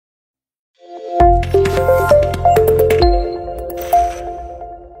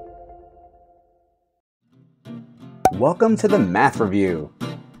Welcome to the Math Review.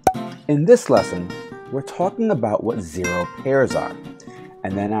 In this lesson, we're talking about what zero pairs are.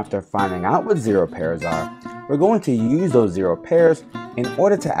 And then after finding out what zero pairs are, we're going to use those zero pairs in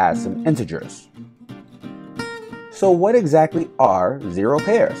order to add some integers. So what exactly are zero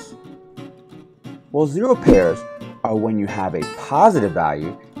pairs? Well, zero pairs are when you have a positive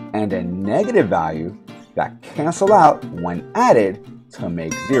value and a negative value that cancel out when added to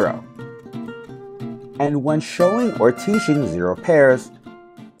make zero. And when showing or teaching zero pairs,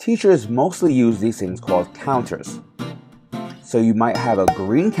 teachers mostly use these things called counters. So you might have a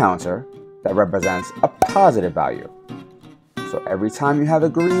green counter that represents a positive value. So every time you have a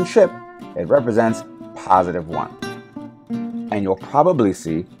green chip, it represents positive 1. And you'll probably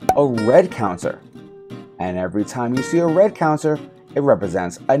see a red counter. And every time you see a red counter, it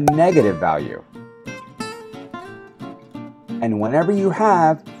represents a negative value. And whenever you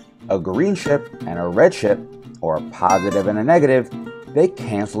have a green chip and a red chip, or a positive and a negative, they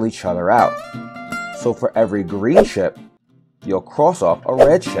cancel each other out. So for every green chip, you'll cross off a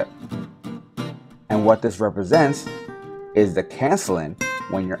red chip. And what this represents is the canceling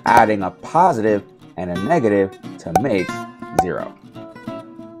when you're adding a positive and a negative to make 0.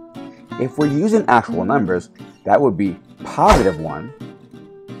 If we're using actual numbers, that would be positive 1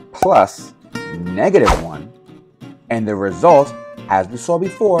 plus negative 1, and the result, as we saw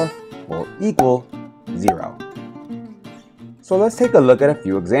before, will equal 0. So let's take a look at a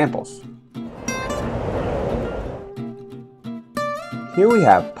few examples. Here we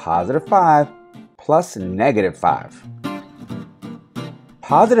have positive 5 plus negative 5.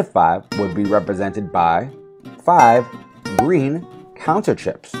 Positive 5 would be represented by 5 green counter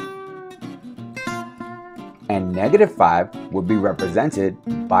chips. And negative 5 would be represented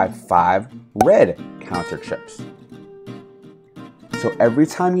by 5 red counter chips. So every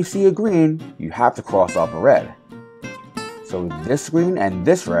time you see a green, you have to cross off a red. So this green and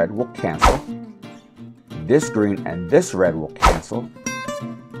this red will cancel. This green and this red will cancel.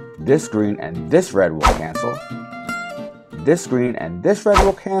 This green and this red will cancel. This green and this red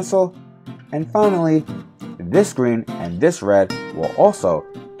will cancel. And finally, this green and this red will also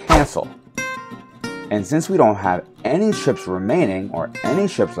cancel. And since we don't have any chips remaining or any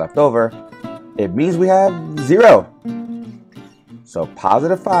chips left over, it means we have 0. So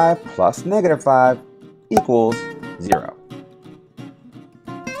positive 5 plus negative 5 equals 0.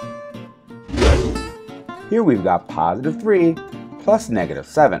 Here we've got positive 3 plus negative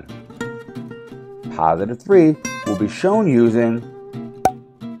 7. Positive 3 will be shown using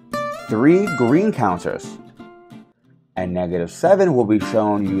 3 green counters. And negative 7 will be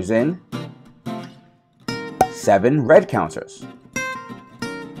shown using 7 red counters.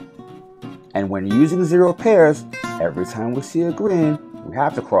 And when using zero pairs, every time we see a green, we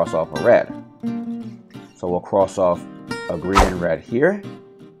have to cross off a red. So we'll cross off a green and red here,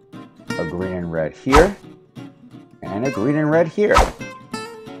 a green and red here, and a green and red here.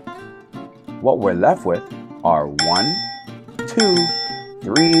 What we're left with are 1, 2,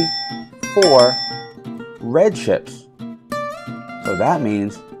 3, 4 red chips. So that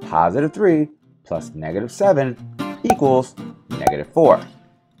means positive 3 plus negative 7 equals negative 4,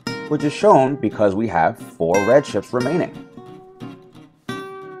 which is shown because we have 4 red chips remaining.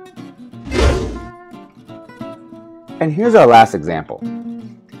 And here's our last example.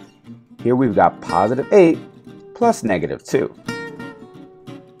 Here we've got positive 8 plus negative 2.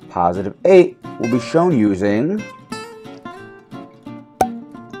 Positive 8 will be shown using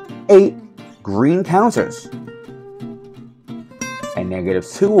 8 green counters. And negative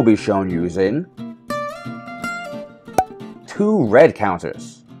 2 will be shown using 2 red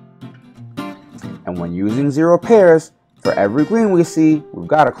counters. And when using zero pairs, for every green we see, we've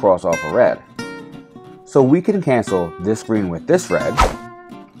got to cross off a red. So we can cancel this green with this red,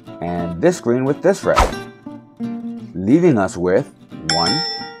 and this green with this red, leaving us with 1,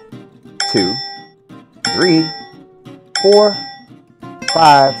 2, 3, 4,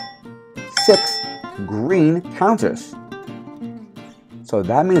 5, 6 green counters. So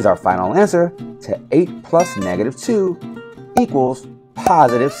that means our final answer to 8 plus negative 2 equals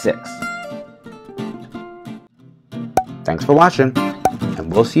positive 6. Thanks for watching,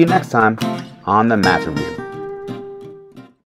 and we'll see you next time on the Math Review.